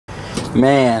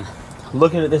Man,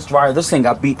 looking at this dryer, this thing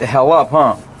got beat the hell up,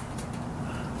 huh?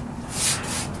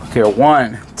 Okay,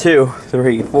 1, 2,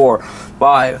 3, 4,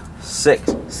 5,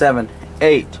 6, 7,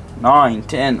 8, 9,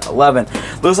 10, 11.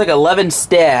 Looks like 11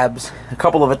 stabs, a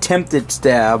couple of attempted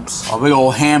stabs. A big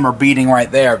old hammer beating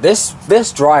right there. This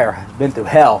dryer has been through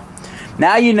hell.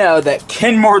 Now you know that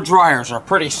Kenmore dryers are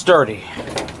pretty sturdy.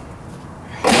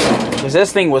 Because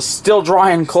this thing was still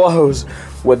drying clothes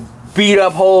with beat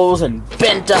up holes and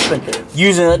bent up and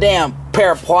using a damn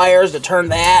pair of pliers to turn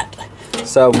that.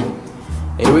 So,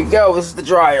 here we go. This is the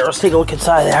dryer. Let's take a look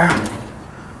inside there.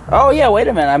 Oh yeah, wait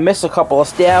a minute. I missed a couple of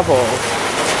stab holes.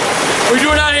 What are you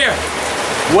doing out here?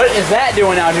 What is that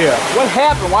doing out here? What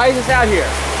happened? Why is this out here?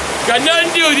 Got nothing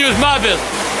to do with you. It's my business.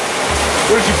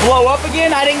 What, did you blow up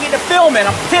again? I didn't get to film it.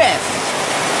 I'm pissed.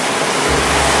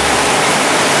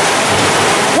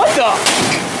 What the?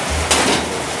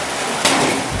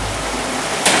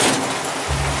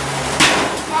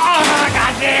 Oh,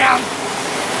 goddamn.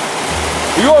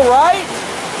 You alright?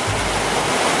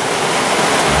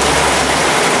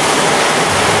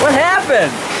 What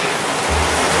happened?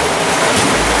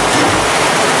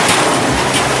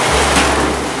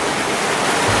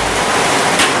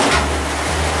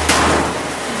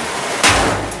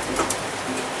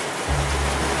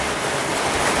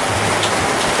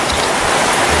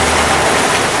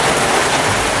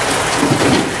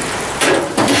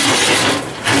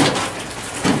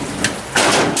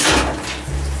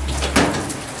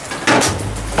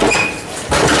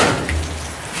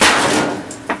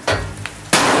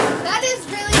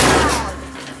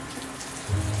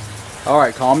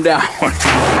 Alright, calm down.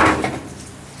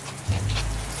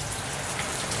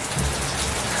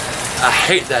 I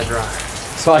hate that dryer.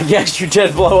 So I guess you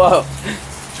did blow up.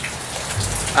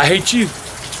 I hate you.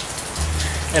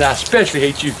 And I especially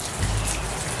hate you.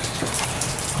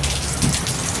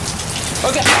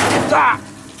 Okay, stop!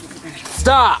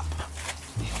 Stop!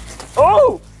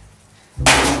 Oh!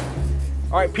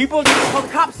 Alright, people are gonna call the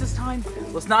cops this time.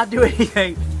 Let's not do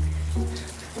anything.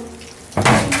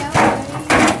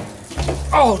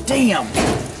 Oh, damn!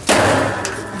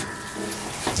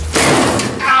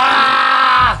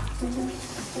 Ah!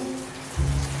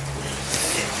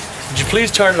 Would you please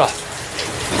turn it off?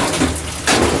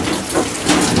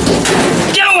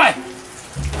 Get away!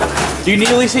 Do you need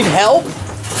at least need help?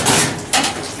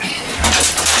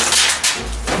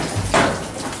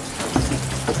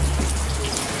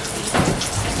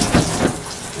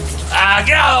 Ah,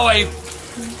 get out of the way!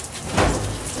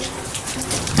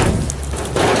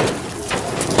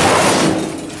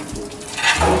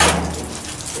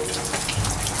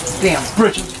 Damn,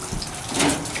 Bridgette.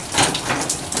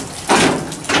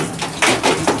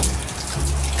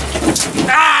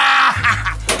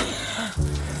 Ah!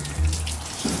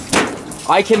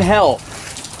 I can help.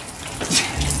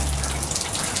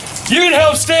 You can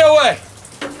help, stay away!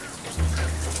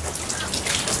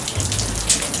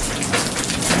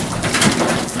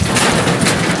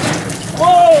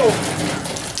 Whoa!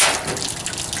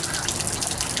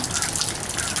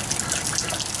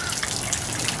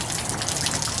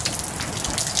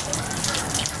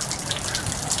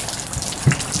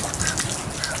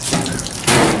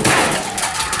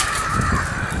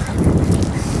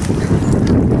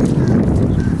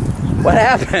 What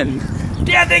happened?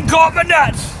 That thing caught my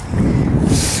nuts!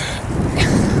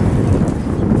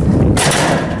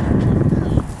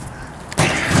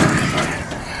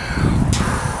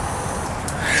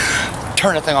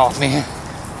 Turn that thing off, man.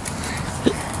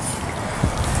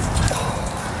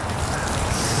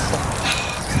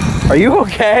 Are you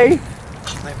okay?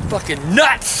 My fucking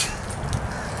nuts!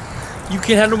 You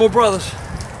can't have no more brothers.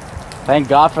 Thank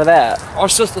God for that. Or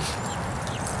sisters.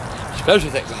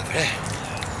 Especially thank God for that.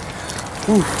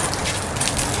 Whew.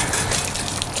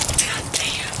 God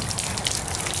damn.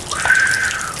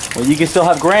 Well, you can still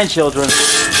have grandchildren.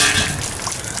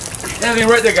 That thing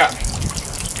right there got me.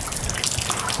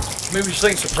 Maybe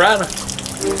sing soprano.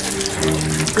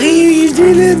 Please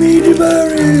deliver me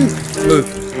tomorrow. Move.